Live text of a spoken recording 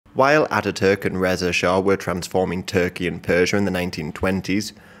While Ataturk and Reza Shah were transforming Turkey and Persia in the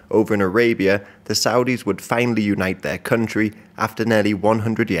 1920s, over in Arabia, the Saudis would finally unite their country after nearly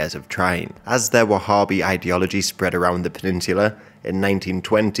 100 years of trying. As their Wahhabi ideology spread around the peninsula, in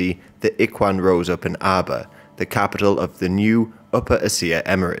 1920, the Ikhwan rose up in Aba, the capital of the new Upper Asia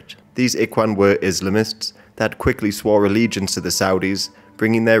Emirate. These Ikhwan were Islamists that quickly swore allegiance to the Saudis,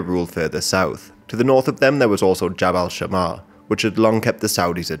 bringing their rule further south. To the north of them there was also Jabal Shammar, which had long kept the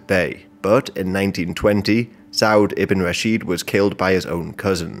Saudis at bay. But in 1920, Saud ibn Rashid was killed by his own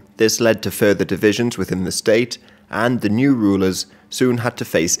cousin. This led to further divisions within the state, and the new rulers soon had to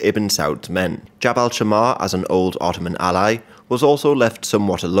face Ibn Saud's men. Jabal Shammar, as an old Ottoman ally, was also left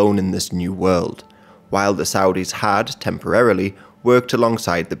somewhat alone in this new world, while the Saudis had, temporarily, worked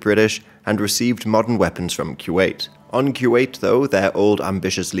alongside the British and received modern weapons from Kuwait. On Kuwait, though, their old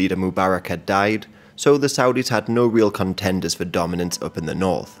ambitious leader Mubarak had died, so the Saudis had no real contenders for dominance up in the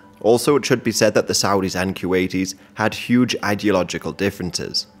north. Also, it should be said that the Saudis and Kuwaitis had huge ideological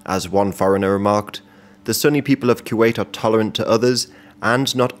differences. As one foreigner remarked, the Sunni people of Kuwait are tolerant to others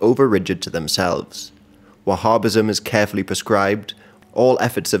and not over-rigid to themselves. Wahhabism is carefully prescribed. All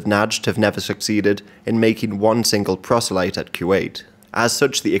efforts of Najd have never succeeded in making one single proselyte at Kuwait. As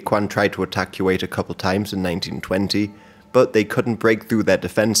such, the Ikhwan tried to attack Kuwait a couple times in 1920, but they couldn't break through their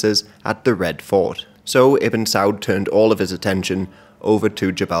defences at the Red Fort. So Ibn Saud turned all of his attention over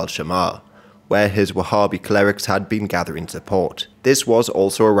to Jabal Shammar, where his Wahhabi clerics had been gathering support. This was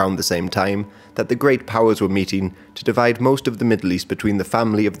also around the same time that the great powers were meeting to divide most of the Middle East between the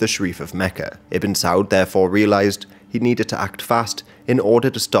family of the Sharif of Mecca. Ibn Saud therefore realised he needed to act fast in order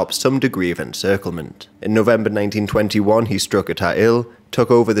to stop some degree of encirclement. In November 1921, he struck at Ta'il,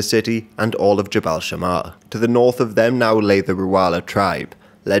 took over the city and all of Jabal Shammar. To the north of them now lay the Ruwala tribe,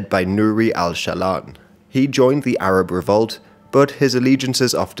 led by Nuri al-Shalan. He joined the Arab revolt, but his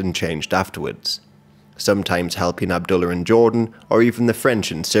allegiances often changed afterwards, sometimes helping Abdullah in Jordan or even the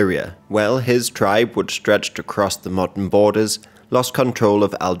French in Syria. Well, his tribe, which stretched across the modern borders, lost control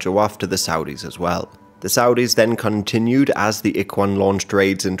of Al-Jawaf to the Saudis as well. The Saudis then continued as the Ikhwan launched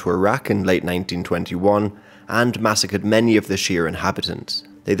raids into Iraq in late 1921 and massacred many of the Shia inhabitants.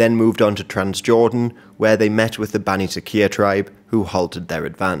 They then moved on to Transjordan, where they met with the Bani Sakir tribe, who halted their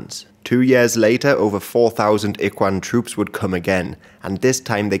advance. 2 years later, over 4,000 Ikhwan troops would come again, and this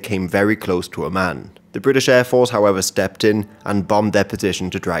time they came very close to Amman. The British Air Force, however, stepped in and bombed their position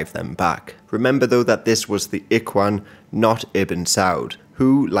to drive them back. Remember though that this was the Ikhwan, not Ibn Saud,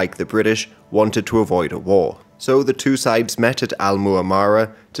 who, like the British, wanted to avoid a war. So the two sides met at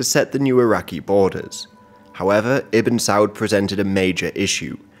Al-Mu'amara to set the new Iraqi borders. However, Ibn Saud presented a major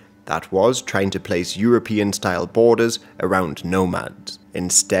issue. That was trying to place European-style borders around nomads.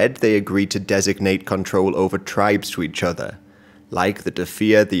 Instead, they agreed to designate control over tribes to each other. Like the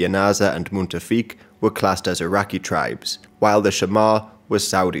Dafir, the Yanaza and Muntafiq were classed as Iraqi tribes, while the Shammar were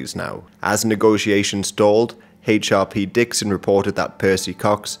Saudis now. As negotiations stalled, HRP Dixon reported that Percy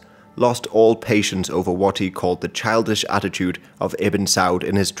Cox lost all patience over what he called the childish attitude of Ibn Saud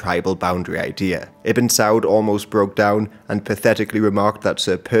in his tribal boundary idea. Ibn Saud almost broke down and pathetically remarked that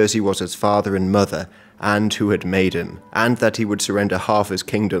Sir Percy was his father and mother, and who had made him, and that he would surrender half his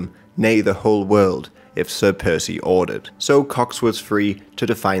kingdom, nay the whole world, if Sir Percy ordered. So Cox was free to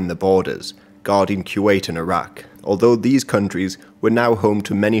define the borders, guarding Kuwait and Iraq, although these countries were now home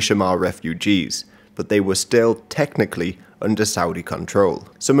to many Shammar refugees, but they were still, technically, under Saudi control.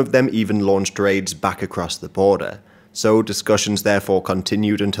 Some of them even launched raids back across the border, so discussions therefore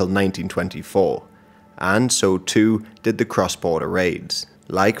continued until 1924, and so too did the cross-border raids.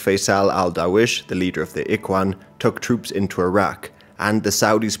 Like Faisal al-Dawish, the leader of the Ikhwan, took troops into Iraq, and the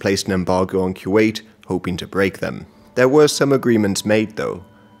Saudis placed an embargo on Kuwait, hoping to break them. There were some agreements made though,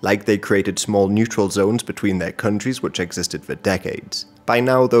 like they created small neutral zones between their countries which existed for decades. By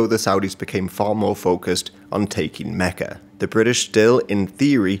now though, the Saudis became far more focused on taking Mecca. The British still, in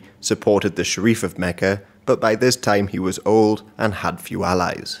theory, supported the Sharif of Mecca, but by this time he was old and had few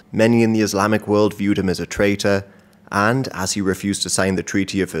allies. Many in the Islamic world viewed him as a traitor, and as he refused to sign the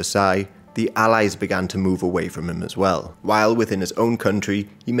Treaty of Versailles, the allies began to move away from him as well. While within his own country,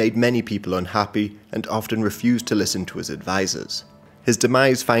 he made many people unhappy and often refused to listen to his advisors. His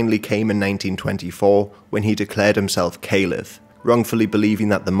demise finally came in 1924 when he declared himself caliph, wrongfully believing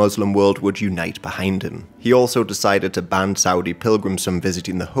that the Muslim world would unite behind him. He also decided to ban Saudi pilgrims from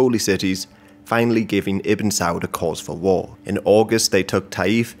visiting the holy cities, finally giving Ibn Saud a cause for war. In August they took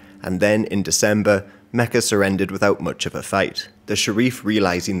Taif, and then in December, Mecca surrendered without much of a fight. The Sharif,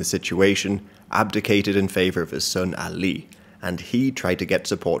 realizing the situation, abdicated in favour of his son Ali, and he tried to get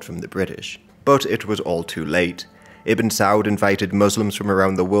support from the British. But it was all too late. Ibn Saud invited Muslims from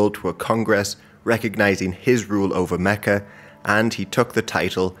around the world to a congress recognizing his rule over Mecca, and he took the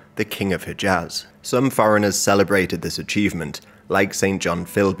title the King of Hijaz. Some foreigners celebrated this achievement, like St. John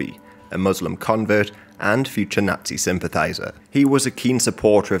Philby, a Muslim convert and future Nazi sympathizer. He was a keen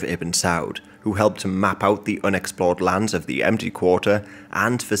supporter of Ibn Saud, who helped to map out the unexplored lands of the Empty Quarter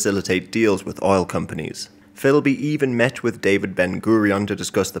and facilitate deals with oil companies. Philby even met with David Ben-Gurion to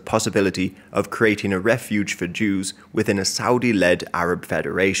discuss the possibility of creating a refuge for Jews within a Saudi-led Arab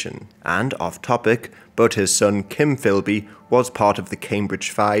Federation. And off-topic, but his son Kim Philby was part of the Cambridge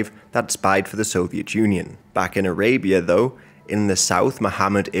Five that spied for the Soviet Union. Back in Arabia, though, in the south,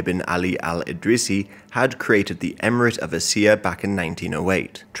 Muhammad ibn Ali al-Idrisi had created the Emirate of Asir back in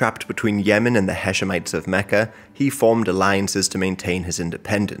 1908. Trapped between Yemen and the Hashemites of Mecca, he formed alliances to maintain his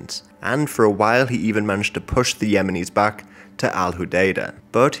independence, and for a while he even managed to push the Yemenis back to Al-Hudaydah.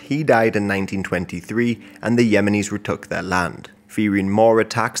 But he died in 1923 and the Yemenis retook their land. Fearing more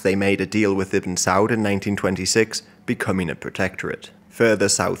attacks, they made a deal with Ibn Saud in 1926, becoming a protectorate. Further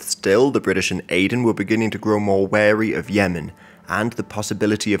south still, the British in Aden were beginning to grow more wary of Yemen and the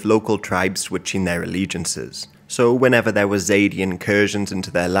possibility of local tribes switching their allegiances. So whenever there were Zaydi incursions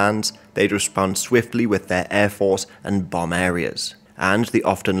into their lands, they'd respond swiftly with their air force and bomb areas. And the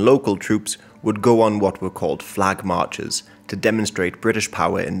often local troops would go on what were called flag marches to demonstrate British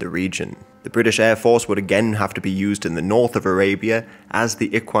power in the region. The British Air Force would again have to be used in the north of Arabia as the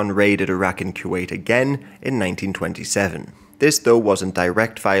Ikhwan raided Iraq and Kuwait again in 1927. This, though, was in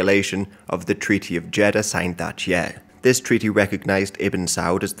direct violation of the Treaty of Jeddah signed that year. This treaty recognized Ibn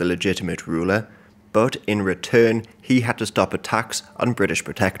Saud as the legitimate ruler, but in return, he had to stop attacks on British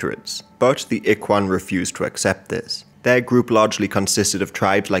protectorates. But the Ikhwan refused to accept this. Their group largely consisted of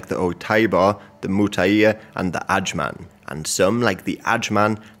tribes like the Otaiba, the Mutaiya, and the Ajman, and some, like the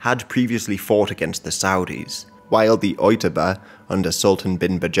Ajman, had previously fought against the Saudis, while the Oitaba, under Sultan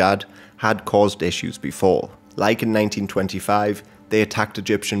bin Bajad, had caused issues before. Like in 1925, they attacked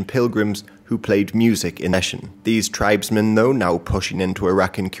Egyptian pilgrims who played music in session. These tribesmen, though now pushing into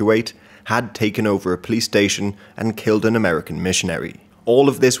Iraq and Kuwait, had taken over a police station and killed an American missionary. All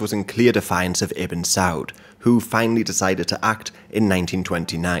of this was in clear defiance of Ibn Saud, who finally decided to act in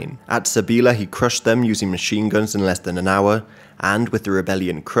 1929. At Sabila, he crushed them using machine guns in less than an hour, and with the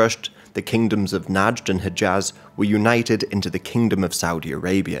rebellion crushed, the kingdoms of Najd and Hijaz were united into the Kingdom of Saudi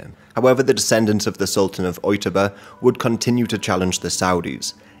Arabia. However, the descendants of the Sultan of Oitaba would continue to challenge the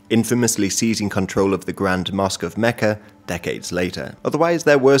Saudis, infamously seizing control of the Grand Mosque of Mecca decades later. Otherwise,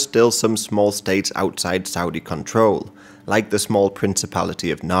 there were still some small states outside Saudi control, like the small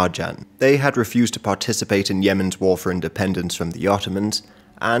Principality of Narjan. They had refused to participate in Yemen's war for independence from the Ottomans,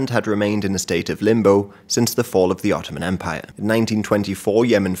 and had remained in a state of limbo since the fall of the Ottoman Empire. In 1924,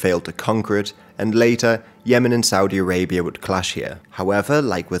 Yemen failed to conquer it, and later, Yemen and Saudi Arabia would clash here. However,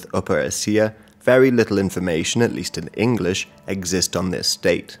 like with Upper Asir, very little information, at least in English, exists on this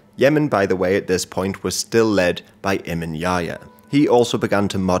state. Yemen, by the way, at this point was still led by Ibn Yahya. He also began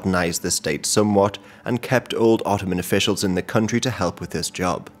to modernize the state somewhat and kept old Ottoman officials in the country to help with this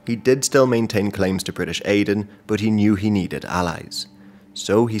job. He did still maintain claims to British Aden, but he knew he needed allies.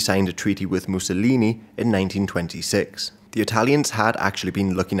 So he signed a treaty with Mussolini in 1926. The Italians had actually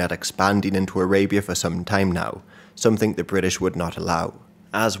been looking at expanding into Arabia for some time now, something the British would not allow.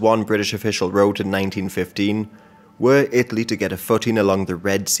 As one British official wrote in 1915, were Italy to get a footing along the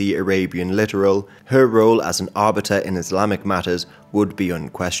Red Sea Arabian littoral, her role as an arbiter in Islamic matters would be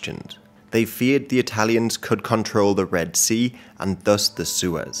unquestioned. They feared the Italians could control the Red Sea and thus the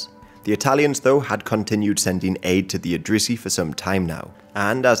Suez. The Italians, though, had continued sending aid to the Idrisi for some time now,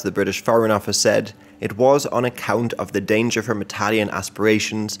 and as the British Foreign Office said, it was on account of the danger from Italian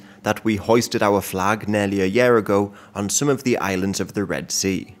aspirations that we hoisted our flag nearly a year ago on some of the islands of the Red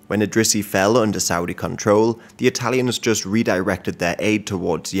Sea. When Idrisi fell under Saudi control, the Italians just redirected their aid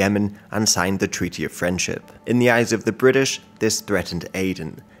towards Yemen and signed the Treaty of Friendship. In the eyes of the British, this threatened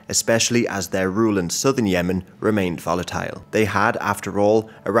Aden, especially as their rule in southern Yemen remained volatile. They had, after all,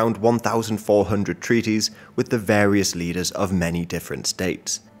 around 1,400 treaties with the various leaders of many different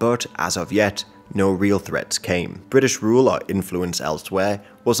states. But, as of yet, no real threats came. British rule or influence elsewhere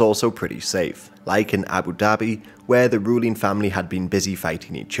was also pretty safe, like in Abu Dhabi, where the ruling family had been busy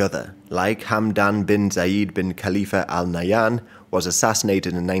fighting each other. Like Hamdan bin Zayed bin Khalifa Al Nahyan was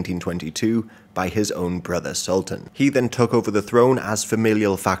assassinated in 1922 by his own brother Sultan. He then took over the throne as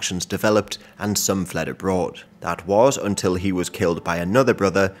familial factions developed and some fled abroad. That was until he was killed by another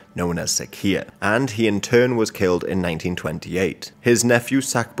brother known as Sakir, and he in turn was killed in 1928. His nephew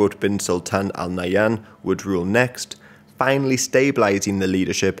Sakbut bin Sultan Al Nahyan would rule next, finally stabilizing the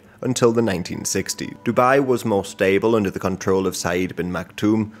leadership until the 1960s. Dubai was more stable under the control of Said bin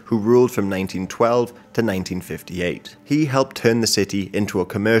Maktoum, who ruled from 1912 to 1958. He helped turn the city into a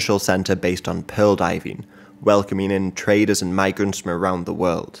commercial centre based on pearl diving, welcoming in traders and migrants from around the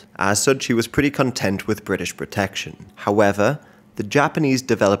world. As such, he was pretty content with British protection. However, the Japanese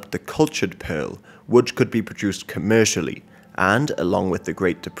developed the cultured pearl, which could be produced commercially, and along with the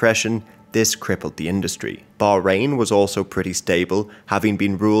Great Depression, this crippled the industry. Bahrain was also pretty stable, having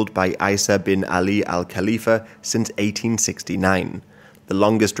been ruled by Isa bin Ali al Khalifa since 1869, the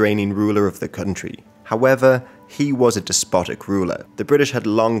longest reigning ruler of the country. However, he was a despotic ruler. The British had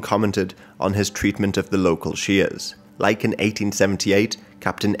long commented on his treatment of the local Shias. Like in 1878,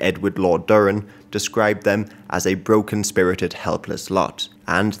 Captain Edward Lord Durran described them as a broken-spirited, helpless lot,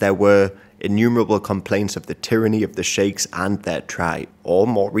 and there were innumerable complaints of the tyranny of the sheikhs and their tribe. Or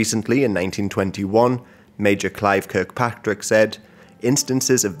more recently, in 1921, Major Clive Kirkpatrick said,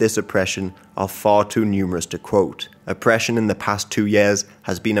 "Instances of this oppression are far too numerous to quote. Oppression in the past 2 years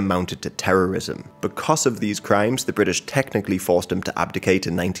has been amounted to terrorism." Because of these crimes, the British technically forced him to abdicate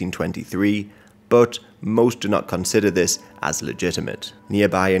in 1923, but most do not consider this as legitimate.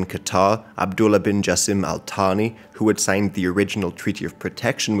 Nearby in Qatar, Abdullah bin Jassim Al Thani, who had signed the original Treaty of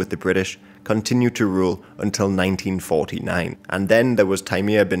Protection with the British, continued to rule until 1949. And then there was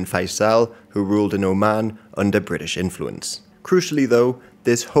Taimur bin Faisal, who ruled in Oman under British influence. Crucially though,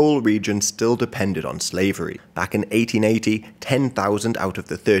 this whole region still depended on slavery. Back in 1880, 10,000 out of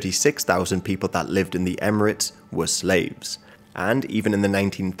the 36,000 people that lived in the Emirates were slaves. And even in the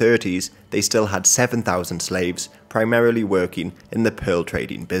 1930s, they still had 7,000 slaves, primarily working in the pearl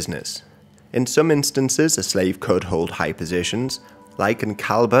trading business. In some instances, a slave could hold high positions. Like in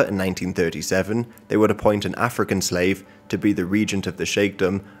Kalba in 1937, they would appoint an African slave to be the regent of the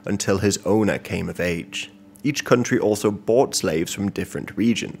sheikhdom until his owner came of age. Each country also bought slaves from different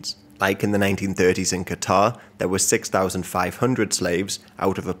regions. Like in the 1930s in Qatar, there were 6,500 slaves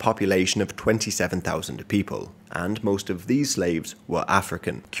out of a population of 27,000 people, and most of these slaves were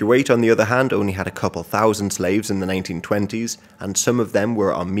African. Kuwait, on the other hand, only had a couple thousand slaves in the 1920s, and some of them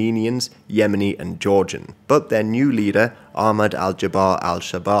were Armenians, Yemeni, and Georgian. But their new leader, Ahmad al-Jabbar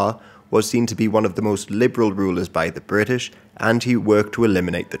al-Shabar, was seen to be one of the most liberal rulers by the British, and he worked to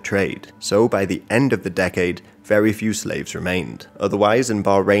eliminate the trade. So by the end of the decade, very few slaves remained. Otherwise, in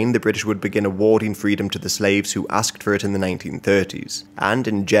Bahrain, the British would begin awarding freedom to the slaves who asked for it in the 1930s. And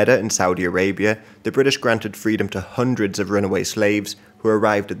in Jeddah in Saudi Arabia, the British granted freedom to hundreds of runaway slaves who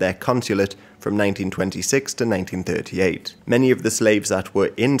arrived at their consulate from 1926 to 1938. Many of the slaves that were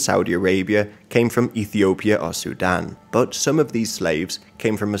in Saudi Arabia came from Ethiopia or Sudan, but some of these slaves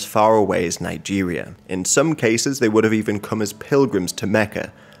came from as far away as Nigeria. In some cases, they would have even come as pilgrims to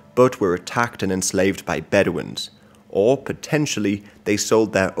Mecca, but were attacked and enslaved by Bedouins. Or, potentially, they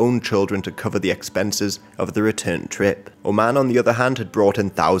sold their own children to cover the expenses of the return trip. Oman, on the other hand, had brought in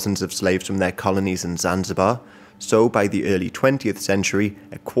thousands of slaves from their colonies in Zanzibar, so by the early 20th century,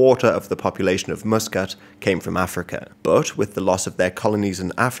 a quarter of the population of Muscat came from Africa. But with the loss of their colonies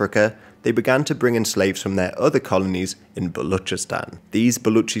in Africa, they began to bring in slaves from their other colonies in Baluchistan. These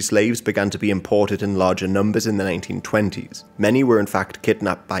Baluchi slaves began to be imported in larger numbers in the 1920s. Many were in fact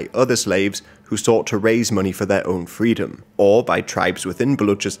kidnapped by other slaves who sought to raise money for their own freedom, or by tribes within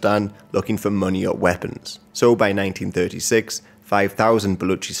Baluchistan looking for money or weapons. So by 1936, 5,000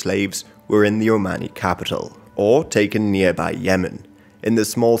 Baluchi slaves were in the Omani capital, or taken nearby Yemen. In the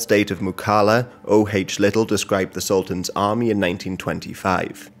small state of Mukalla, O.H. Little described the Sultan's army in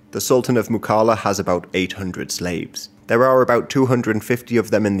 1925. The Sultan of Mukalla has about 800 slaves. There are about 250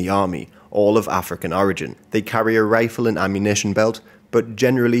 of them in the army, all of African origin. They carry a rifle and ammunition belt, but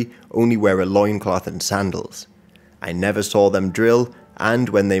generally only wear a loincloth and sandals. I never saw them drill, and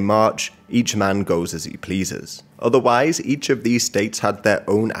when they march, each man goes as he pleases. Otherwise, each of these states had their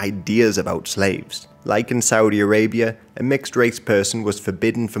own ideas about slaves. Like in Saudi Arabia, a mixed-race person was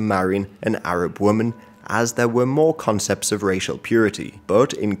forbidden from marrying an Arab woman, as there were more concepts of racial purity.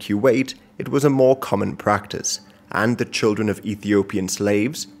 But in Kuwait, it was a more common practice, and the children of Ethiopian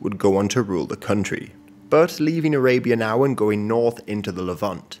slaves would go on to rule the country. But leaving Arabia now and going north into the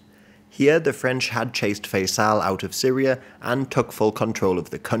Levant. Here, the French had chased Faisal out of Syria and took full control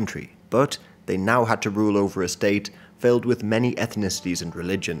of the country, but they now had to rule over a state filled with many ethnicities and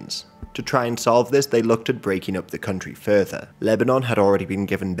religions. To try and solve this, they looked at breaking up the country further. Lebanon had already been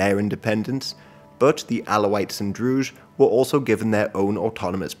given their independence, but the Alawites and Druze were also given their own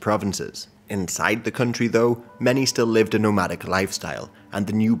autonomous provinces. Inside the country, though, many still lived a nomadic lifestyle, and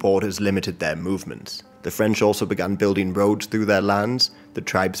the new borders limited their movements. The French also began building roads through their lands, the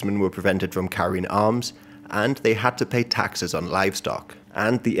tribesmen were prevented from carrying arms, and they had to pay taxes on livestock.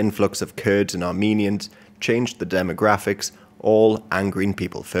 and the influx of Kurds and Armenians changed the demographics, all angering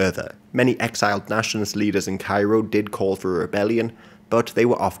people further. Many exiled nationalist leaders in Cairo did call for a rebellion, but they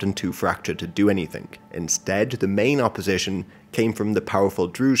were often too fractured to do anything. Instead, the main opposition came from the powerful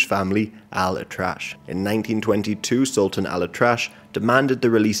Druze family, Al-Atrash. In 1922, Sultan Al-Atrash demanded the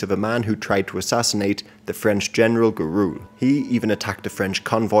release of a man who tried to assassinate the French general Gourou. He even attacked a French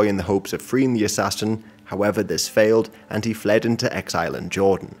convoy in the hopes of freeing the assassin. However, this failed, and he fled into exile in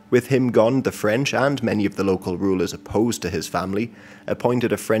Jordan. With him gone, the French and many of the local rulers opposed to his family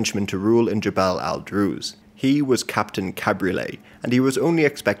appointed a Frenchman to rule in Jabal al-Druze. He was Captain Cabriolet, and he was only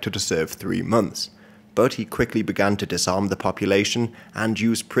expected to serve 3 months. But he quickly began to disarm the population and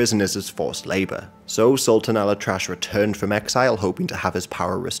use prisoners as forced labour. So Sultan Al-Atrash returned from exile hoping to have his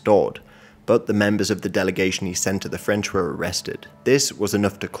power restored. But the members of the delegation he sent to the French were arrested. This was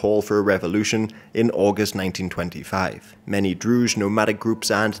enough to call for a revolution in August 1925. Many Druze nomadic groups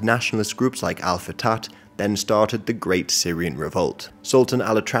and nationalist groups like Al-Fatah then started the Great Syrian Revolt. Sultan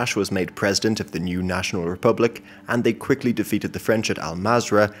Al-Atrash was made president of the new National Republic, and they quickly defeated the French at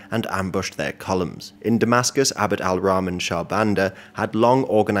Al-Mazrah and ambushed their columns. In Damascus, Abd al-Rahman Shah Banda had long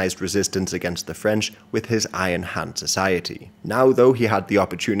organised resistance against the French with his Iron Hand Society. Now, though, he had the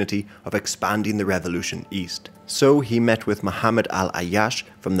opportunity of expanding the revolution east. So he met with Muhammad al-Ayyash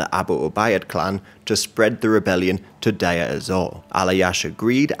from the Abu Ubayyad clan to spread the rebellion to Deir ez-Zor. Al-Ayyash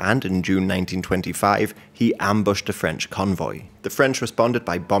agreed, and in June 1925, he ambushed a French convoy. The French responded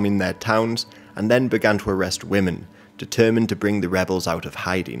by bombing their towns, and then began to arrest women, determined to bring the rebels out of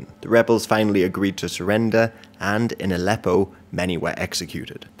hiding. The rebels finally agreed to surrender, and in Aleppo, many were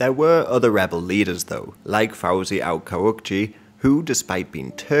executed. There were other rebel leaders though, like Fawzi al-Kawukji, who, despite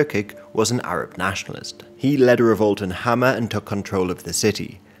being Turkic, was an Arab nationalist. He led a revolt in Hama and took control of the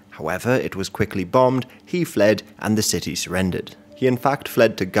city. However, it was quickly bombed, he fled, and the city surrendered. He in fact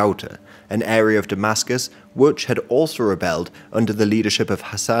fled to Ghouta, an area of Damascus which had also rebelled under the leadership of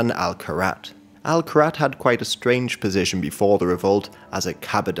Hassan al-Karat. Al-Karat had quite a strange position before the revolt as a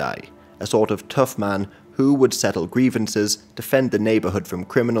Kabadai, a sort of tough man who would settle grievances, defend the neighbourhood from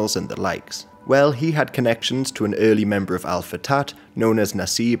criminals and the likes. Well, he had connections to an early member of Al-Fatah known as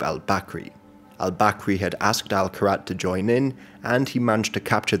Nasib al-Bakri. Al-Bakri had asked Al-Karat to join in, and he managed to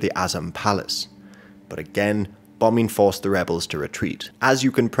capture the Azam Palace. But again, bombing forced the rebels to retreat. As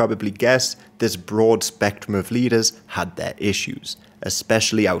you can probably guess, this broad spectrum of leaders had their issues,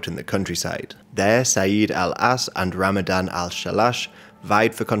 especially out in the countryside. There, Said al-As and Ramadan al-Shalash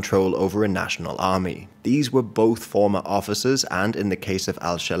vied for control over a national army. These were both former officers, and in the case of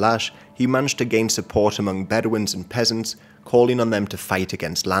al-Shalash, he managed to gain support among Bedouins and peasants, calling on them to fight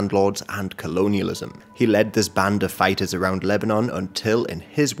against landlords and colonialism. He led this band of fighters around Lebanon until, in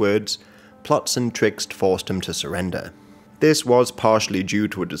his words, plots and tricks forced him to surrender. This was partially due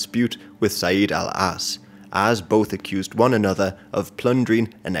to a dispute with Said al-As, as both accused one another of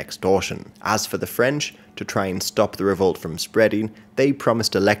plundering and extortion. As for the French, to try and stop the revolt from spreading, they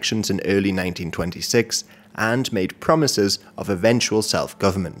promised elections in early 1926 and made promises of eventual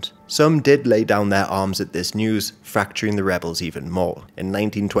self-government. Some did lay down their arms at this news, fracturing the rebels even more. In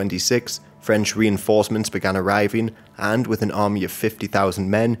 1926, French reinforcements began arriving, and with an army of 50,000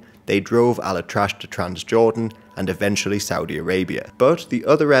 men, they drove Al-Atrash to Transjordan and eventually Saudi Arabia. But the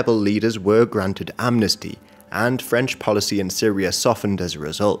other rebel leaders were granted amnesty, and French policy in Syria softened as a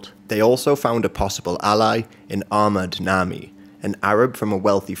result. They also found a possible ally in Ahmad Nami, an Arab from a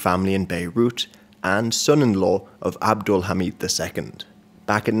wealthy family in Beirut, and son-in-law of Abdul Hamid II.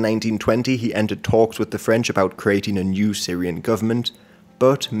 Back in 1920, he entered talks with the French about creating a new Syrian government,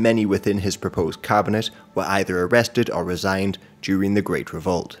 but many within his proposed cabinet were either arrested or resigned during the Great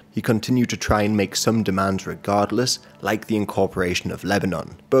Revolt. He continued to try and make some demands regardless, like the incorporation of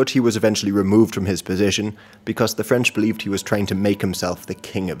Lebanon, but he was eventually removed from his position because the French believed he was trying to make himself the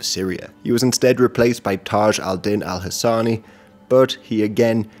king of Syria. He was instead replaced by Taj al-Din al-Hassani, but he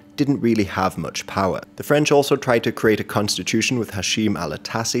again didn't really have much power. The French also tried to create a constitution with Hashim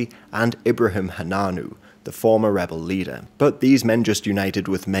al-Atassi and Ibrahim Hananu, the former rebel leader. But these men just united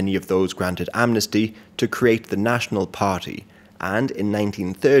with many of those granted amnesty to create the National Party, and in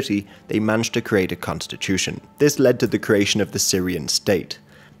 1930 they managed to create a constitution. This led to the creation of the Syrian state.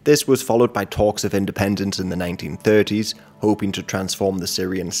 This was followed by talks of independence in the 1930s, hoping to transform the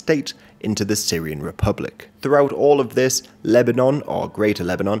Syrian state into the Syrian Republic. Throughout all of this, Lebanon, or Greater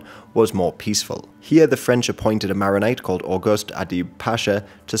Lebanon, was more peaceful. Here the French appointed a Maronite called Auguste Adib Pasha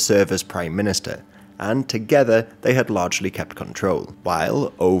to serve as Prime Minister, and together they had largely kept control.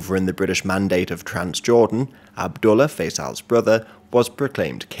 While, over in the British Mandate of Transjordan, Abdullah, Faisal's brother, was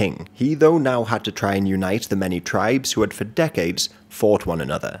proclaimed king. He though now had to try and unite the many tribes who had for decades fought one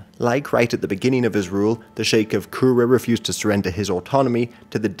another. Like right at the beginning of his rule, the Sheikh of Kura refused to surrender his autonomy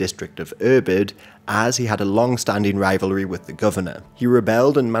to the district of Irbid, as he had a long-standing rivalry with the governor. He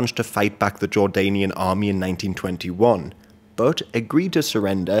rebelled and managed to fight back the Jordanian army in 1921, but agreed to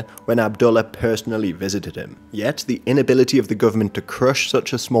surrender when Abdullah personally visited him. Yet the inability of the government to crush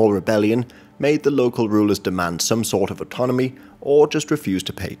such a small rebellion made the local rulers demand some sort of autonomy or just refuse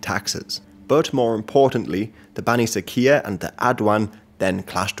to pay taxes. But more importantly, the Bani Sakia and the Adwan then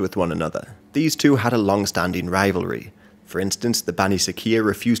clashed with one another. These two had a long-standing rivalry. For instance, the Bani Sakia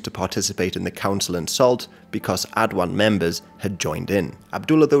refused to participate in the council in Salt because Adwan members had joined in.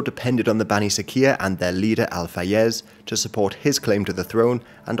 Abdullah though depended on the Bani Sakia and their leader Al-Fayez to support his claim to the throne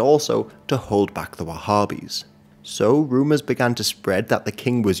and also to hold back the Wahhabis. So rumours began to spread that the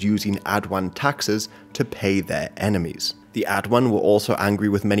king was using Adwan taxes to pay their enemies. The Adwan were also angry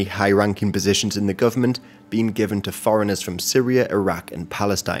with many high-ranking positions in the government being given to foreigners from Syria, Iraq and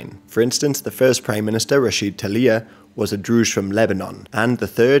Palestine. For instance, the first Prime Minister, Rashid Tlaib, was a Druze from Lebanon, and the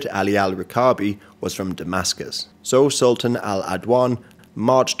third, Ali al-Rikabi, was from Damascus. So Sultan al-Adwan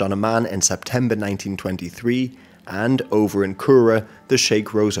marched on Amman in September 1923, and over in Kura, the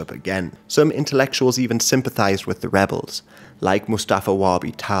Sheikh rose up again. Some intellectuals even sympathized with the rebels, like Mustafa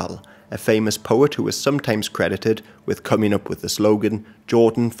Wabi Tal, a famous poet who is sometimes credited with coming up with the slogan,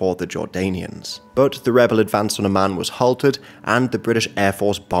 "Jordan for the Jordanians." But the rebel advance on Amman was halted, and the British Air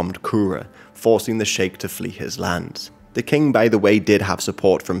Force bombed Kura, forcing the Sheikh to flee his lands. The king, by the way, did have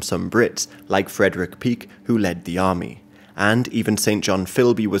support from some Brits, like Frederick Peake, who led the army. And even St. John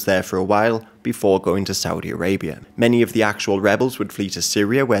Philby was there for a while before going to Saudi Arabia. Many of the actual rebels would flee to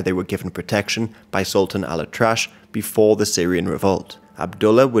Syria, where they were given protection by Sultan al-Atrash before the Syrian revolt.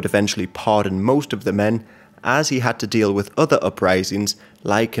 Abdullah would eventually pardon most of the men, as he had to deal with other uprisings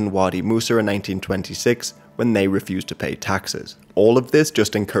like in Wadi Musa in 1926 when they refused to pay taxes. All of this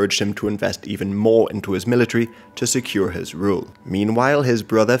just encouraged him to invest even more into his military to secure his rule. Meanwhile, his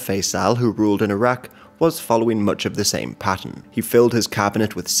brother Faisal, who ruled in Iraq, was following much of the same pattern. He filled his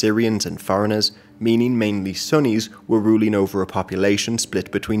cabinet with Syrians and foreigners, meaning mainly Sunnis were ruling over a population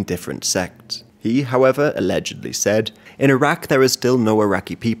split between different sects. He, however, allegedly said, "In Iraq there is still no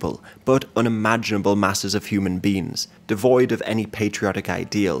Iraqi people, but unimaginable masses of human beings, devoid of any patriotic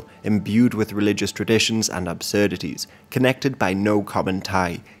ideal, imbued with religious traditions and absurdities, connected by no common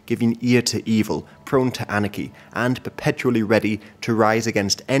tie, giving ear to evil, prone to anarchy, and perpetually ready to rise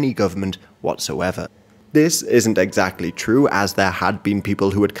against any government whatsoever." This isn't exactly true, as there had been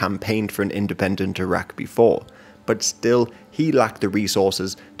people who had campaigned for an independent Iraq before, but still, he lacked the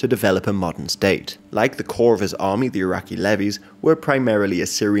resources to develop a modern state. Like the core of his army, the Iraqi levies were primarily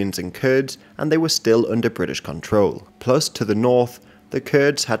Assyrians and Kurds, and they were still under British control. Plus, to the north, the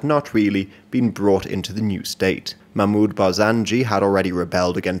Kurds had not really been brought into the new state. Mahmud Barzanji had already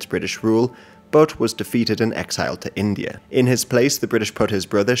rebelled against British rule, but was defeated and exiled to India. In his place, the British put his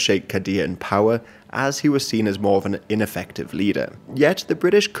brother Sheikh Qadir in power, as he was seen as more of an ineffective leader. Yet the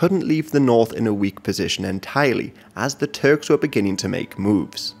British couldn't leave the north in a weak position entirely, as the Turks were beginning to make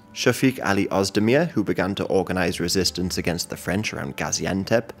moves. Shafiq Ali Ozdemir, who began to organize resistance against the French around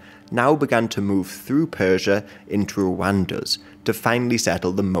Gaziantep, now began to move through Persia into Rwandas to finally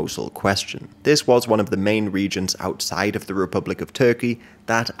settle the Mosul question. This was one of the main regions outside of the Republic of Turkey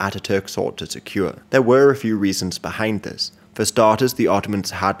that Ataturk sought to secure. There were a few reasons behind this. For starters, the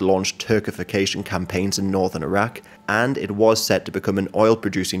Ottomans had launched Turkification campaigns in northern Iraq, and it was set to become an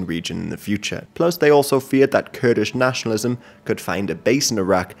oil-producing region in the future. Plus, they also feared that Kurdish nationalism could find a base in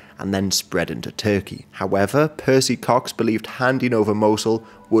Iraq and then spread into Turkey. However, Percy Cox believed handing over Mosul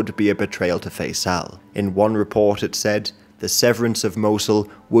would be a betrayal to Faisal. In one report it said, "The severance of Mosul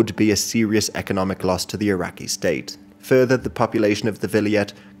would be a serious economic loss to the Iraqi state." Further, the population of the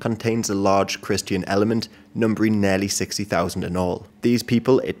Vilayet contains a large Christian element, numbering nearly 60,000 in all. These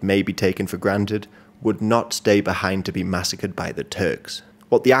people, it may be taken for granted, would not stay behind to be massacred by the Turks.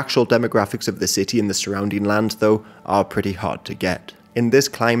 What the actual demographics of the city and the surrounding lands, though, are pretty hard to get. In this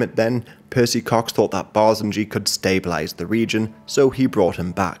climate then, Percy Cox thought that Barzanji could stabilise the region, so he brought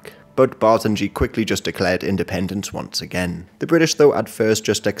him back. But Barzanji quickly just declared independence once again. The British, though, at first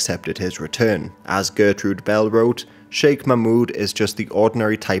just accepted his return. As Gertrude Bell wrote, "Sheikh Mahmud is just the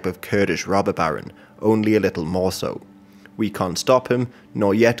ordinary type of Kurdish robber baron, only a little more so. We can't stop him,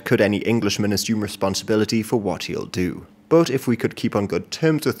 nor yet could any Englishman assume responsibility for what he'll do. But if we could keep on good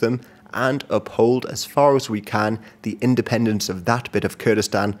terms with him, and uphold as far as we can the independence of that bit of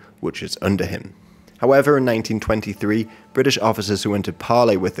Kurdistan which is under him." However, in 1923, British officers who entered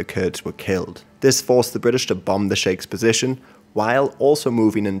parley with the Kurds were killed. This forced the British to bomb the Sheikh's position, while also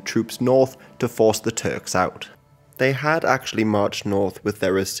moving in troops north to force the Turks out. They had actually marched north with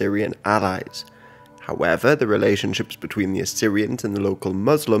their Assyrian allies. However, the relationships between the Assyrians and the local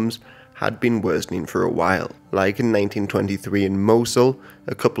Muslims had been worsening for a while. Like in 1923 in Mosul,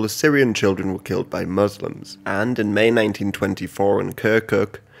 a couple of Syrian children were killed by Muslims. And in May 1924 in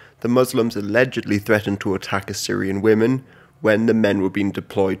Kirkuk, the Muslims allegedly threatened to attack Assyrian women when the men were being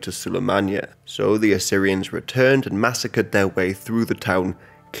deployed to Sulaymaniyah. So the Assyrians returned and massacred their way through the town,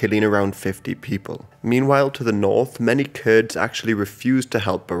 killing around 50 people. Meanwhile, to the north, many Kurds actually refused to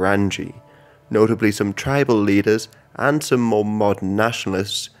help Barangi, notably some tribal leaders and some more modern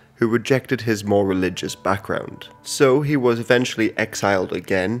nationalists who rejected his more religious background. So he was eventually exiled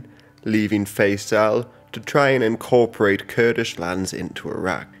again, leaving Faisal to try and incorporate Kurdish lands into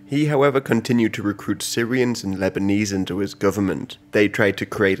Iraq. He, however, continued to recruit Syrians and Lebanese into his government. They tried to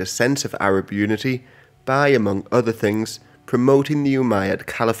create a sense of Arab unity by, among other things, promoting the Umayyad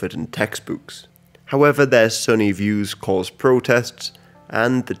Caliphate in textbooks. However, their Sunni views caused protests,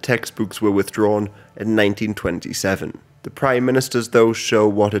 and the textbooks were withdrawn in 1927. The prime ministers, though, show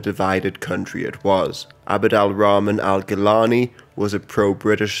what a divided country it was. Abd al-Rahman al-Gilani was a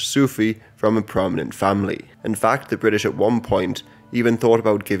pro-British Sufi from a prominent family. In fact, the British at one point even thought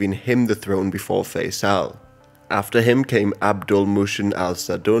about giving him the throne before Faisal. After him came Abdul Muhsin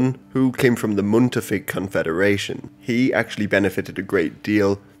al-Sadun, who came from the Muntafik Confederation. He actually benefited a great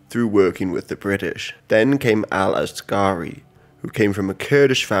deal through working with the British. Then came al-Askari, who came from a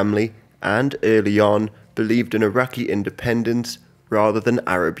Kurdish family and early on believed in Iraqi independence rather than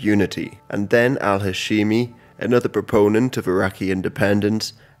Arab unity. And then al-Hashimi, another proponent of Iraqi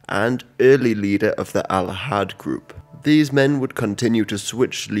independence and early leader of the Al-Ahad group. These men would continue to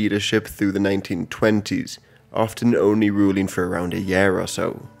switch leadership through the 1920s, often only ruling for around a year or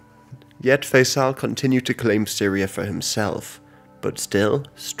so. Yet Faisal continued to claim Syria for himself, but still,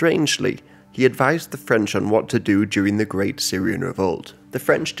 strangely, he advised the French on what to do during the Great Syrian Revolt. The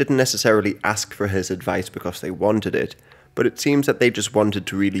French didn't necessarily ask for his advice because they wanted it, but it seems that they just wanted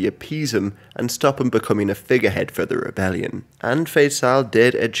to really appease him and stop him becoming a figurehead for the rebellion. And Faisal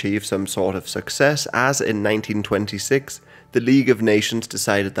did achieve some sort of success, as in 1926, the League of Nations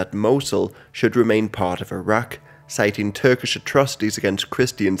decided that Mosul should remain part of Iraq, citing Turkish atrocities against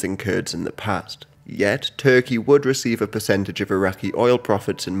Christians and Kurds in the past. Yet, Turkey would receive a percentage of Iraqi oil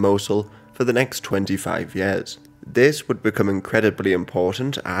profits in Mosul for the next 25 years. This would become incredibly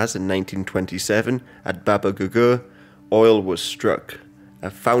important as in 1927 at Baba Gugur, oil was struck.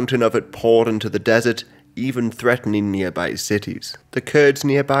 A fountain of it poured into the desert, even threatening nearby cities. The Kurds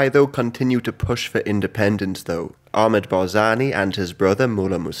nearby though continued to push for independence though. Ahmed Barzani and his brother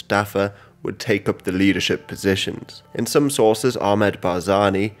Mullah Mustafa would take up the leadership positions. In some sources, Ahmed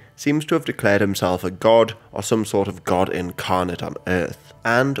Barzani seems to have declared himself a god or some sort of god incarnate on earth.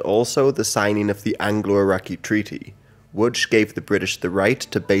 And also the signing of the Anglo-Iraqi Treaty, which gave the British the right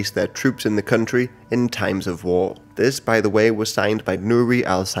to base their troops in the country in times of war. This, by the way, was signed by Nouri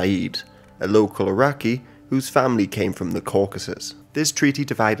al-Said, a local Iraqi whose family came from the Caucasus. This treaty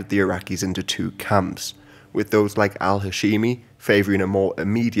divided the Iraqis into two camps, with those like al-Hashimi favouring a more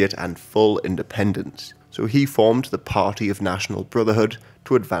immediate and full independence. So he formed the Party of National Brotherhood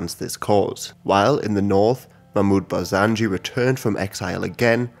to advance this cause, while in the north, Mahmoud Barzanji returned from exile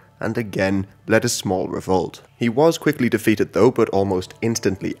again and again led a small revolt. He was quickly defeated though, but almost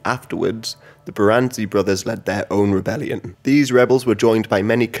instantly afterwards, the Baranzi brothers led their own rebellion. These rebels were joined by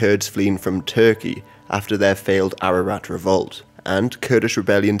many Kurds fleeing from Turkey after their failed Ararat revolt, and Kurdish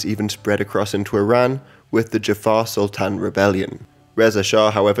rebellions even spread across into Iran with the Jafar Sultan rebellion. Reza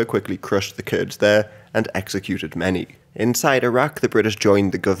Shah, however, quickly crushed the Kurds there and executed many. Inside Iraq, the British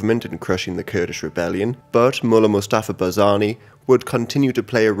joined the government in crushing the Kurdish rebellion, but Mullah Mustafa Barzani would continue to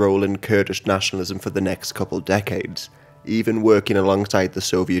play a role in Kurdish nationalism for the next couple decades, even working alongside the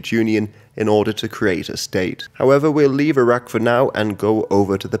Soviet Union in order to create a state. However, we'll leave Iraq for now and go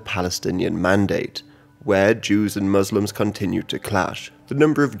over to the Palestinian Mandate, where Jews and Muslims continued to clash. The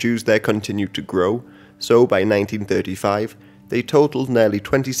number of Jews there continued to grow, so by 1935, they totaled nearly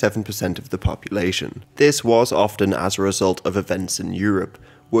 27% of the population. This was often as a result of events in Europe,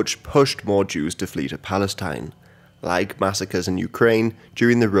 which pushed more Jews to flee to Palestine, like massacres in Ukraine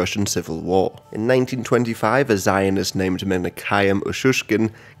during the Russian Civil War. In 1925, a Zionist named Menachem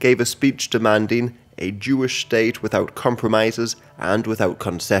Ushushkin gave a speech demanding a Jewish state without compromises and without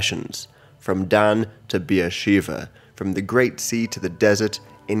concessions, from Dan to Beersheba, from the Great Sea to the desert,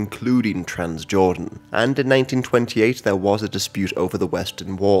 including Transjordan. And in 1928 there was a dispute over the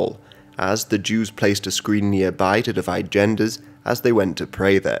Western Wall, as the Jews placed a screen nearby to divide genders as they went to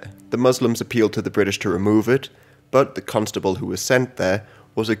pray there. The Muslims appealed to the British to remove it, but the constable who was sent there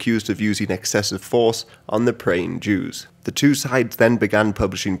was accused of using excessive force on the praying Jews. The two sides then began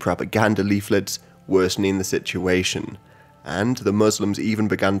publishing propaganda leaflets, worsening the situation, and the Muslims even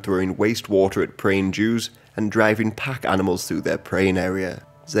began throwing wastewater at praying Jews and driving pack animals through their praying area.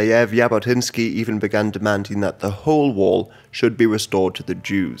 Ze'ev Jabotinsky even began demanding that the whole wall should be restored to the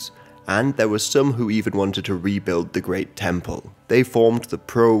Jews, and there were some who even wanted to rebuild the Great Temple. They formed the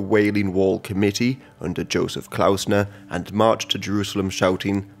Pro-Wailing Wall Committee under Joseph Klausner and marched to Jerusalem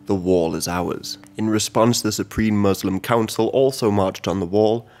shouting, "The wall is ours." In response, the Supreme Muslim Council also marched on the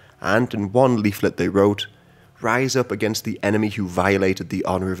wall, and in one leaflet they wrote, "Rise up against the enemy who violated the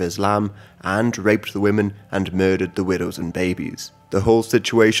honor of Islam and raped the women and murdered the widows and babies." The whole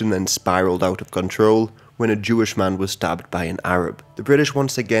situation then spiraled out of control when a Jewish man was stabbed by an Arab. The British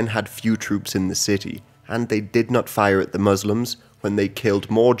once again had few troops in the city, and they did not fire at the Muslims when they killed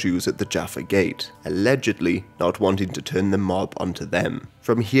more Jews at the Jaffa Gate, allegedly not wanting to turn the mob onto them.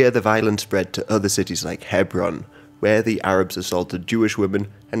 From here the violence spread to other cities like Hebron, where the Arabs assaulted Jewish women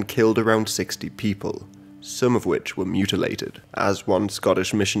and killed around 60 people, some of which were mutilated. As one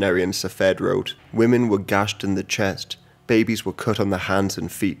Scottish missionary in Safed wrote, "Women were gashed in the chest, babies were cut on the hands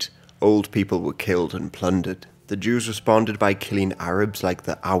and feet, old people were killed and plundered." The Jews responded by killing Arabs like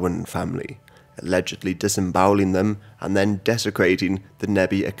the Awan family, allegedly disemboweling them and then desecrating the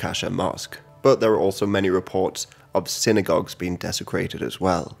Nebi Akasha Mosque. But there are also many reports of synagogues being desecrated as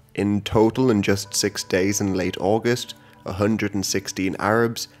well. In total, in just 6 days in late August, 116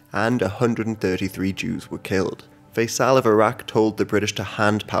 Arabs and 133 Jews were killed. Faisal of Iraq told the British to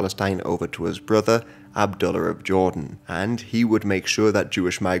hand Palestine over to his brother, Abdullah of Jordan, and he would make sure that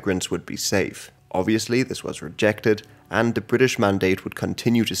Jewish migrants would be safe. Obviously, this was rejected, and the British mandate would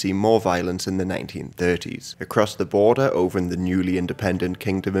continue to see more violence in the 1930s. Across the border, over in the newly independent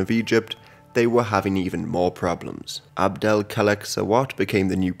Kingdom of Egypt, they were having even more problems. Abdel Khalek Sawat became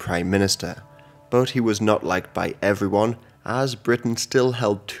the new Prime Minister, but he was not liked by everyone, as Britain still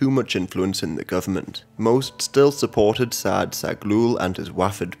held too much influence in the government. Most still supported Saad Zaghloul and his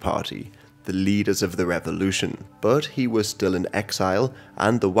Wafd Party, the leaders of the revolution, but he was still in exile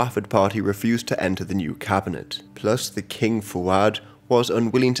and the Wafd Party refused to enter the new cabinet. Plus, the King Fuad was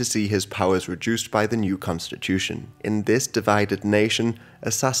unwilling to see his powers reduced by the new constitution. In this divided nation,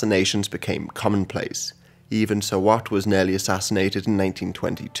 assassinations became commonplace. Even Sawat was nearly assassinated in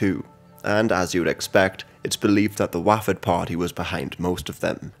 1922. And as you would expect, it's believed that the Wafd Party was behind most of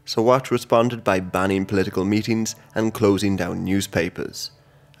them. Sawat responded by banning political meetings and closing down newspapers.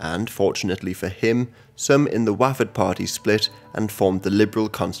 And fortunately for him, some in the Wafd Party split and formed the Liberal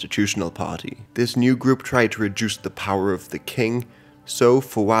Constitutional Party. This new group tried to reduce the power of the king, so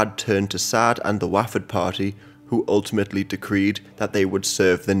Fuad turned to Saad and the Wafd Party, who ultimately decreed that they would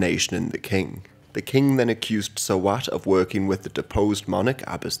serve the nation and the king. The king then accused Sawat of working with the deposed monarch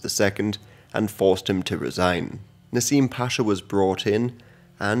Abbas II and forced him to resign. Nassim Pasha was brought in,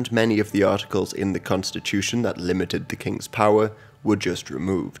 and many of the articles in the constitution that limited the king's power were just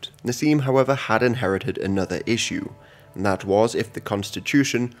removed. Nassim, however, had inherited another issue, and that was if the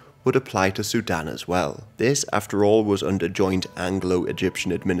constitution would apply to Sudan as well. This, after all, was under joint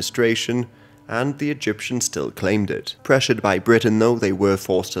Anglo-Egyptian administration, and the Egyptians still claimed it. Pressured by Britain though, they were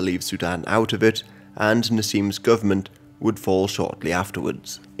forced to leave Sudan out of it, and Nassim's government would fall shortly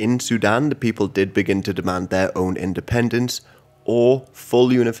afterwards. In Sudan, the people did begin to demand their own independence, or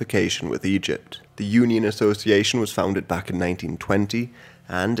full unification with Egypt. The Union Association was founded back in 1920,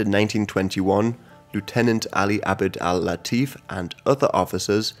 and in 1921, Lieutenant Ali Abd al-Latif and other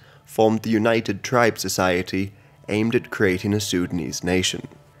officers formed the United Tribe Society, aimed at creating a Sudanese nation.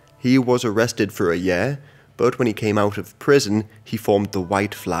 He was arrested for a year, but when he came out of prison, he formed the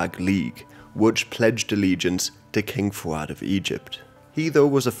White Flag League, which pledged allegiance to King Fuad of Egypt. He, though,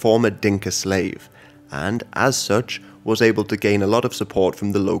 was a former Dinka slave, and as such, was able to gain a lot of support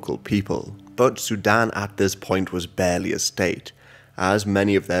from the local people. But Sudan at this point was barely a state, as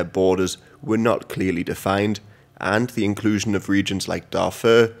many of their borders were not clearly defined, and the inclusion of regions like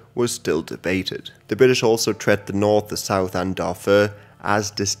Darfur was still debated. The British also treated the north, the south, and Darfur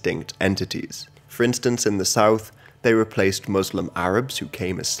as distinct entities. For instance, in the south, they replaced Muslim Arabs, who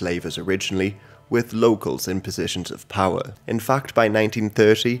came as slavers originally, with locals in positions of power. In fact, by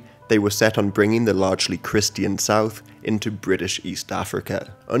 1930, they were set on bringing the largely Christian South into British East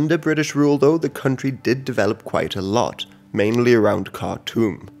Africa. Under British rule though, the country did develop quite a lot, mainly around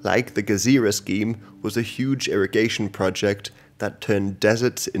Khartoum. Like the Gezira scheme was a huge irrigation project that turned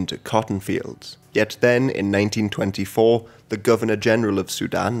deserts into cotton fields. Yet then, in 1924, the Governor-General of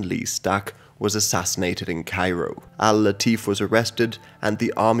Sudan, Lee Stack, was assassinated in Cairo. Al-Latif was arrested, and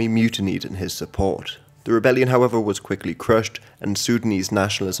the army mutinied in his support. The rebellion, however, was quickly crushed, and Sudanese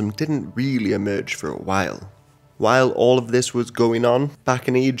nationalism didn't really emerge for a while. While all of this was going on, back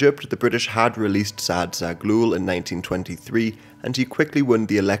in Egypt, the British had released Saad Zaghloul in 1923, and he quickly won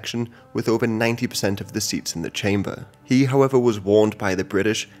the election with over 90% of the seats in the chamber. He, however, was warned by the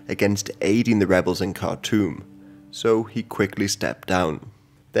British against aiding the rebels in Khartoum, so he quickly stepped down.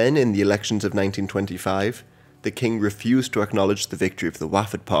 Then, in the elections of 1925, the king refused to acknowledge the victory of the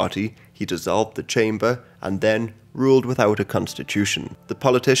Wafd Party, he dissolved the chamber, and then ruled without a constitution. The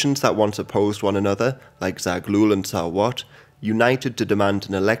politicians that once opposed one another, like Zaghloul and Sarwat, united to demand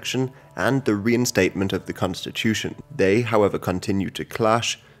an election and the reinstatement of the constitution. They, however, continued to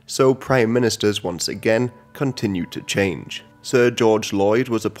clash, so prime ministers once again continued to change. Sir George Lloyd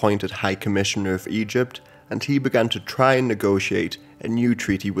was appointed High Commissioner of Egypt, and he began to try and negotiate a new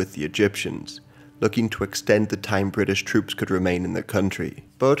treaty with the Egyptians, looking to extend the time British troops could remain in the country.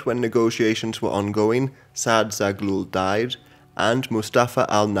 But when negotiations were ongoing, Saad Zaghloul died, and Mustafa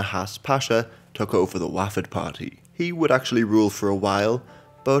al-Nahas Pasha took over the Wafd Party. He would actually rule for a while,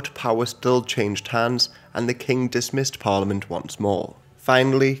 but power still changed hands, and the king dismissed parliament once more.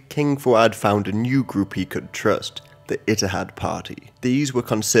 Finally, King Fuad found a new group he could trust, the Ittihad Party. These were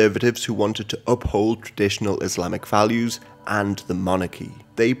conservatives who wanted to uphold traditional Islamic values and the monarchy.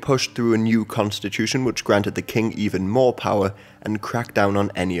 They pushed through a new constitution which granted the king even more power and cracked down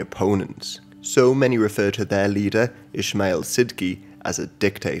on any opponents. So many refer to their leader, Ismail Sidki, as a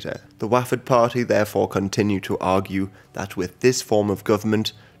dictator. The Wafd Party therefore continued to argue that with this form of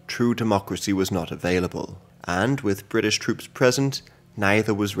government, true democracy was not available. And with British troops present,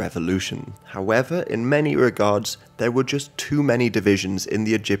 neither was revolution. However, in many regards, there were just too many divisions in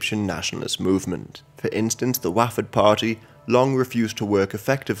the Egyptian nationalist movement. For instance, the Wafd Party long refused to work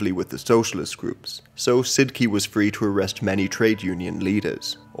effectively with the socialist groups, so Sidki was free to arrest many trade union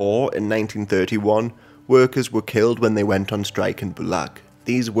leaders. Or, in 1931, workers were killed when they went on strike in Bulaq.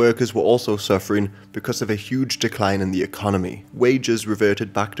 These workers were also suffering because of a huge decline in the economy. Wages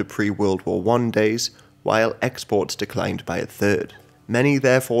reverted back to pre-World War I days, while exports declined by a third. Many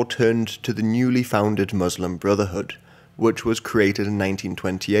therefore turned to the newly founded Muslim Brotherhood, which was created in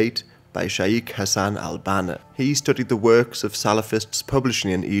 1928 by Sheikh Hassan al-Banna. He studied the works of Salafists publishing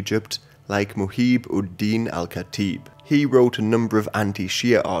in Egypt, like Muhib ud-Din al-Khatib. He wrote a number of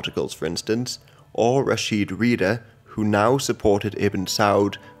anti-Shia articles, for instance, or Rashid Rida, who now supported Ibn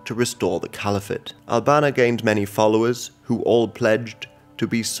Saud to restore the caliphate. Al-Banna gained many followers, who all pledged to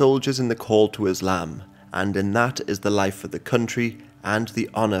be soldiers in the call to Islam, and in that is the life for the country and the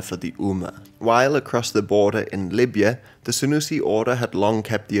honour for the Ummah. While across the border in Libya, the Senussi order had long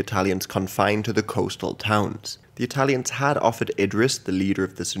kept the Italians confined to the coastal towns. The Italians had offered Idris, the leader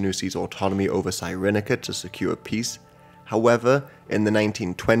of the Senussis, autonomy over Cyrenaica to secure peace. However, in the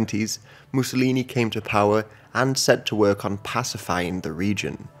 1920s, Mussolini came to power and set to work on pacifying the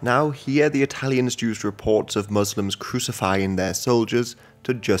region. Now here the Italians used reports of Muslims crucifying their soldiers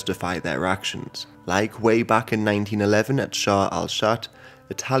to justify their actions. Like way back in 1911 at Shah al-Shat,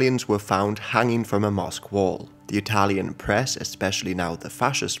 Italians were found hanging from a mosque wall. The Italian press, especially now the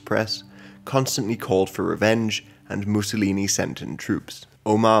fascist press, constantly called for revenge, and Mussolini sent in troops.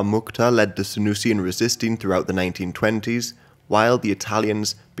 Omar Mukhtar led the Senussi in resisting throughout the 1920s, while the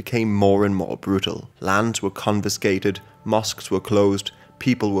Italians became more and more brutal. Lands were confiscated, mosques were closed,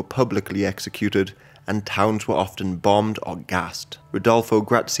 people were publicly executed, and towns were often bombed or gassed. Rodolfo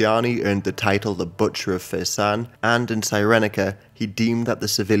Graziani earned the title the Butcher of Fezzan, and in Cyrenaica he deemed that the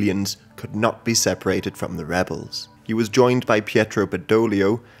civilians could not be separated from the rebels. He was joined by Pietro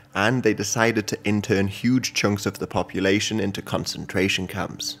Badoglio, and they decided to intern huge chunks of the population into concentration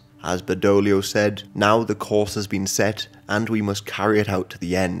camps. As Badoglio said, "Now the course has been set, and we must carry it out to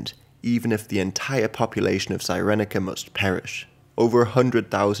the end, even if the entire population of Cyrenaica must perish." Over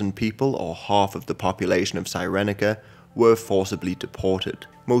 100,000 people, or half of the population of Cyrenaica, were forcibly deported.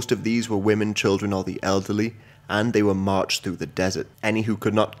 Most of these were women, children, or the elderly, and they were marched through the desert. Any who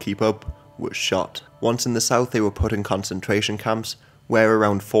could not keep up were shot. Once in the south, they were put in concentration camps, where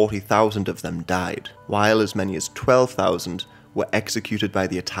around 40,000 of them died, while as many as 12,000 were executed by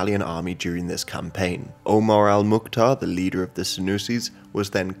the Italian army during this campaign. Omar al-Mukhtar, the leader of the Senussis, was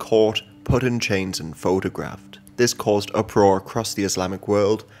then caught, put in chains and photographed. This caused uproar across the Islamic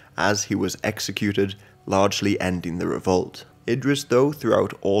world as he was executed, largely ending the revolt. Idris, though,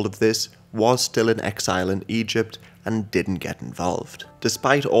 throughout all of this, was still in exile in Egypt and didn't get involved.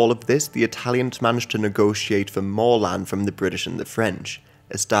 Despite all of this, the Italians managed to negotiate for more land from the British and the French,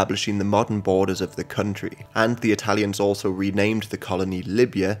 establishing the modern borders of the country, and the Italians also renamed the colony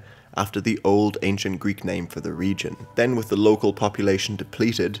Libya after the old ancient Greek name for the region. Then, with the local population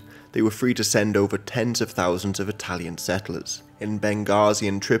depleted, they were free to send over tens of thousands of Italian settlers. In Benghazi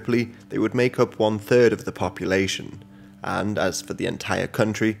and Tripoli, they would make up 1/3 of the population, and as for the entire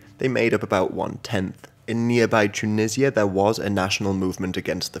country, they made up about 1/10. In nearby Tunisia, there was a national movement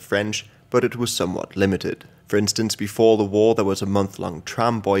against the French, but it was somewhat limited. For instance, before the war there was a month-long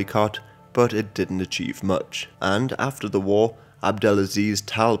tram boycott, but it didn't achieve much. And after the war, Abdelaziz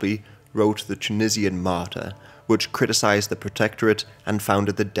Talbi wrote The Tunisian Martyr, which criticized the protectorate and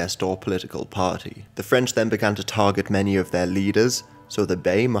founded the Destor political party. The French then began to target many of their leaders, so the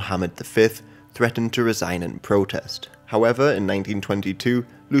Bey, Mohammed V, threatened to resign in protest. However, in 1922,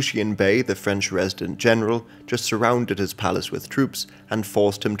 Lucien Bey, the French resident general, just surrounded his palace with troops and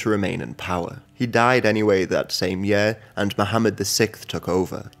forced him to remain in power. He died anyway that same year, and Mohammed VI took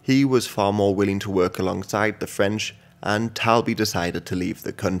over. He was far more willing to work alongside the French, and Talbi decided to leave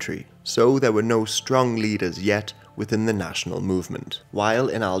the country. So there were no strong leaders yet within the national movement. While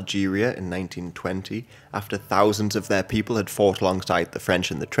in Algeria in 1920, after thousands of their people had fought alongside the French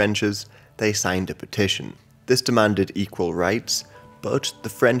in the trenches, they signed a petition. This demanded equal rights, but the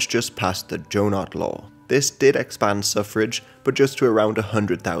French just passed the Jonot Law. This did expand suffrage, but just to around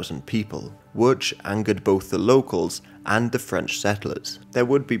 100,000 people, which angered both the locals and the French settlers. There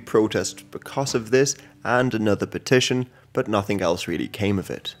would be protests because of this and another petition, but nothing else really came of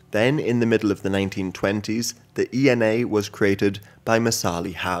it. Then, in the middle of the 1920s, the ENA was created by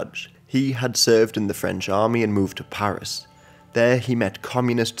Messali Hadj. He had served in the French army and moved to Paris. There he met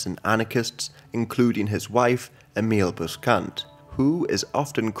communists and anarchists, including his wife, Emile Bouscant, who is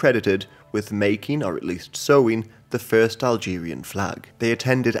often credited with making, or at least sewing, the first Algerian flag. They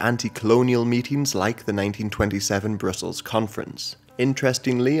attended anti-colonial meetings like the 1927 Brussels Conference.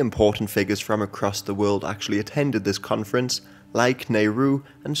 Interestingly, important figures from across the world actually attended this conference, like Nehru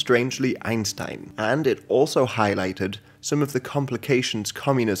and strangely Einstein, and it also highlighted some of the complications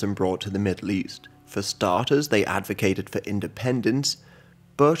communism brought to the Middle East. For starters, they advocated for independence,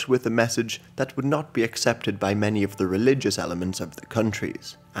 but with a message that would not be accepted by many of the religious elements of the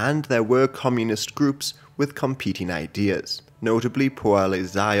countries. And there were communist groups with competing ideas, notably Poale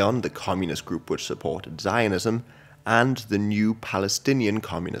Zion, the communist group which supported Zionism, and the new Palestinian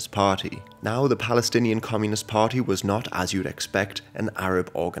Communist Party. Now, the Palestinian Communist Party was not, as you'd expect, an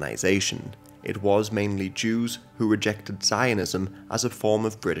Arab organization. It was mainly Jews who rejected Zionism as a form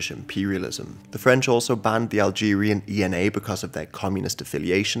of British imperialism. The French also banned the Algerian ENA because of their communist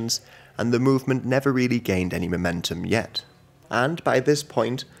affiliations, and the movement never really gained any momentum yet. And by this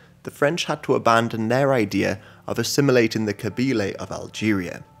point, the French had to abandon their idea of assimilating the Kabyles of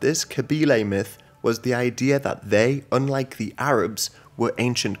Algeria. This Kabyles myth was the idea that they, unlike the Arabs, were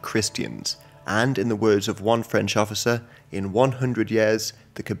ancient Christians, and in the words of one French officer, in 100 years,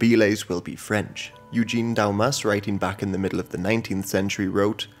 the Kabyles will be French. Eugene Daumas, writing back in the middle of the 19th century,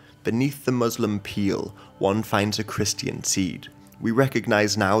 wrote, "Beneath the Muslim peel, one finds a Christian seed. We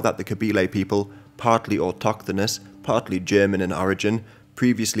recognize now that the Kabyle people, partly autochthonous, partly German in origin,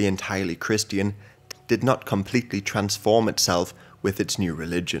 previously entirely Christian, did not completely transform itself with its new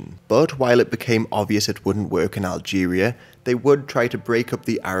religion. But while it became obvious it wouldn't work in Algeria, they would try to break up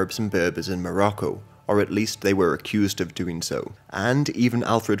the Arabs and Berbers in Morocco, or at least they were accused of doing so. And even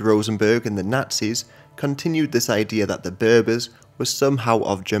Alfred Rosenberg and the Nazis continued this idea that the Berbers were somehow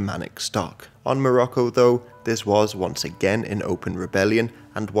of Germanic stock. On Morocco, though, this was once again in open rebellion,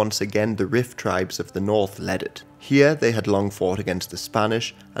 and once again the Rif tribes of the north led it. Here they had long fought against the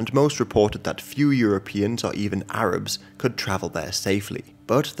Spanish, and most reported that few Europeans or even Arabs could travel there safely.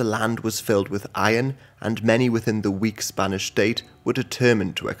 But the land was filled with iron, and many within the weak Spanish state were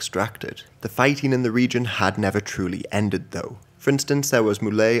determined to extract it. The fighting in the region had never truly ended, though. For instance, there was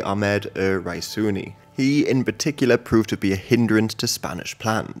Moulay Ahmed Raisouni. He in particular proved to be a hindrance to Spanish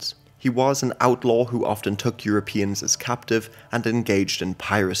plans. He was an outlaw who often took Europeans as captive and engaged in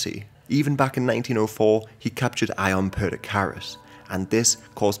piracy. Even back in 1904, he captured Ion Perdicaris, and this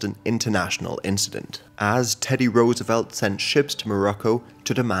caused an international incident, as Teddy Roosevelt sent ships to Morocco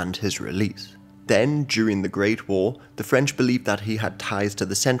to demand his release. Then, during the Great War, the French believed that he had ties to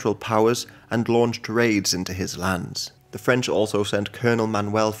the Central Powers and launched raids into his lands. The French also sent Colonel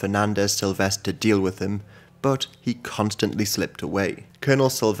Manuel Fernandez Silvestre to deal with him, but he constantly slipped away. Colonel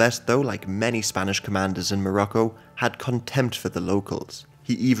Silvestre, though, like many Spanish commanders in Morocco, had contempt for the locals.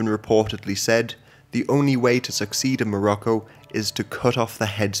 He even reportedly said, "The only way to succeed in Morocco is to cut off the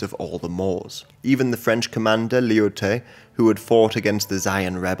heads of all the Moors. Even the French commander Lyautey, who had fought against the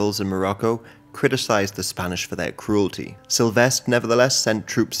Zayan rebels in Morocco, criticized the Spanish for their cruelty. Sylvestre nevertheless sent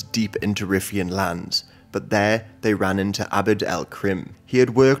troops deep into Riffian lands, but there they ran into Abd el-Krim. He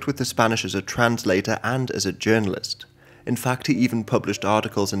had worked with the Spanish as a translator and as a journalist. In fact, he even published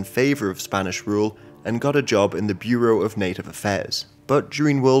articles in favor of Spanish rule and got a job in the Bureau of Native Affairs. But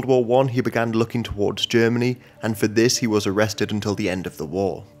during World War I, he began looking towards Germany, and for this he was arrested until the end of the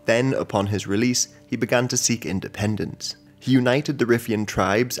war. Then, upon his release, he began to seek independence. He united the Riffian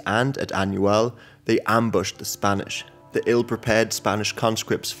tribes, and at Anual, they ambushed the Spanish. The ill-prepared Spanish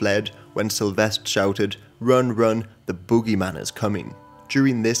conscripts fled when Sylvestre shouted, "Run, run, the boogeyman is coming."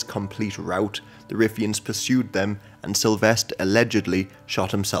 During this complete rout, the Riffians pursued them, and Sylvestre allegedly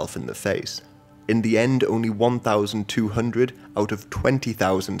shot himself in the face. In the end, only 1,200 out of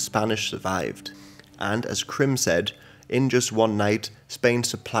 20,000 Spanish survived. And as Krim said, "In just one night, Spain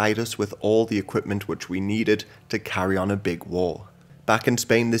supplied us with all the equipment which we needed to carry on a big war." Back in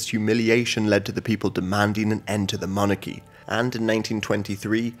Spain, this humiliation led to the people demanding an end to the monarchy, and in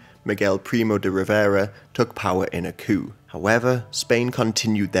 1923, Miguel Primo de Rivera took power in a coup. However, Spain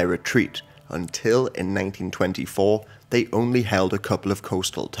continued their retreat, until in 1924, they only held a couple of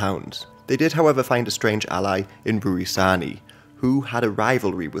coastal towns. They did, however, find a strange ally in Burisani, who had a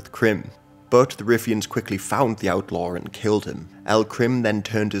rivalry with Krim. But the Riffians quickly found the outlaw and killed him. El-Krim then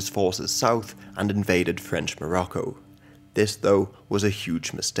turned his forces south and invaded French Morocco. This, though, was a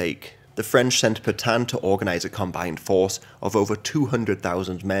huge mistake. The French sent Pétain to organize a combined force of over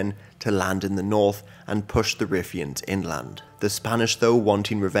 200,000 men to land in the north and push the Riffians inland. The Spanish, though,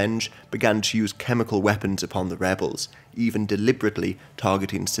 wanting revenge, began to use chemical weapons upon the rebels, even deliberately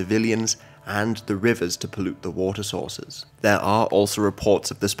targeting civilians and the rivers to pollute the water sources. There are also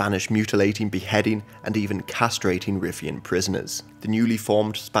reports of the Spanish mutilating, beheading, and even castrating Riffian prisoners. The newly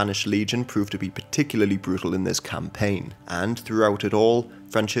formed Spanish Legion proved to be particularly brutal in this campaign, and throughout it all,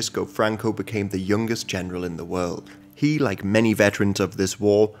 Francisco Franco became the youngest general in the world. He, like many veterans of this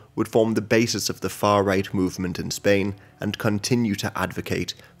war, would form the basis of the far-right movement in Spain and continue to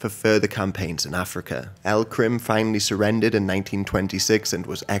advocate for further campaigns in Africa. El-Krim finally surrendered in 1926 and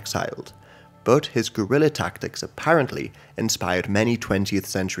was exiled. But his guerrilla tactics apparently inspired many 20th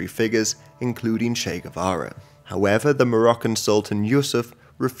century figures, including Che Guevara. However, the Moroccan Sultan Yusuf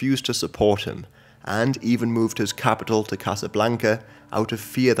refused to support him, and even moved his capital to Casablanca out of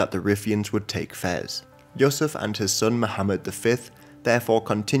fear that the Riffians would take Fez. Yusuf and his son Mohammed V therefore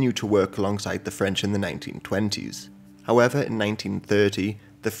continued to work alongside the French in the 1920s. However, in 1930,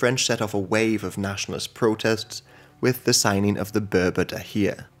 the French set off a wave of nationalist protests with the signing of the Berber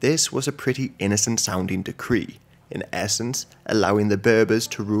Dahir. This was a pretty innocent-sounding decree, in essence allowing the Berbers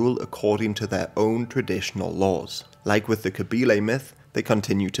to rule according to their own traditional laws. Like with the Kabyle myth, they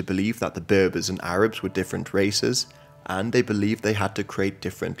continued to believe that the Berbers and Arabs were different races, and they believed they had to create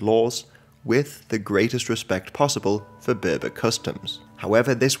different laws with the greatest respect possible for Berber customs.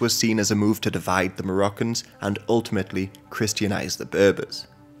 However, this was seen as a move to divide the Moroccans and ultimately Christianize the Berbers.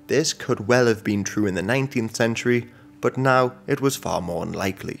 This could well have been true in the 19th century, but now it was far more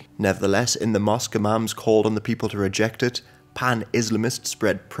unlikely. Nevertheless, in the mosque imams called on the people to reject it, pan-Islamists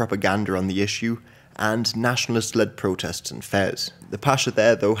spread propaganda on the issue, and nationalists led protests in Fez. The Pasha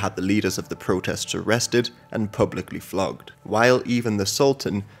there, though, had the leaders of the protests arrested and publicly flogged, while even the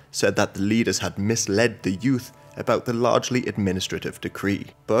Sultan said that the leaders had misled the youth about the largely administrative decree.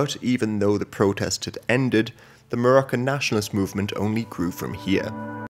 But even though the protests had ended, the Moroccan nationalist movement only grew from here.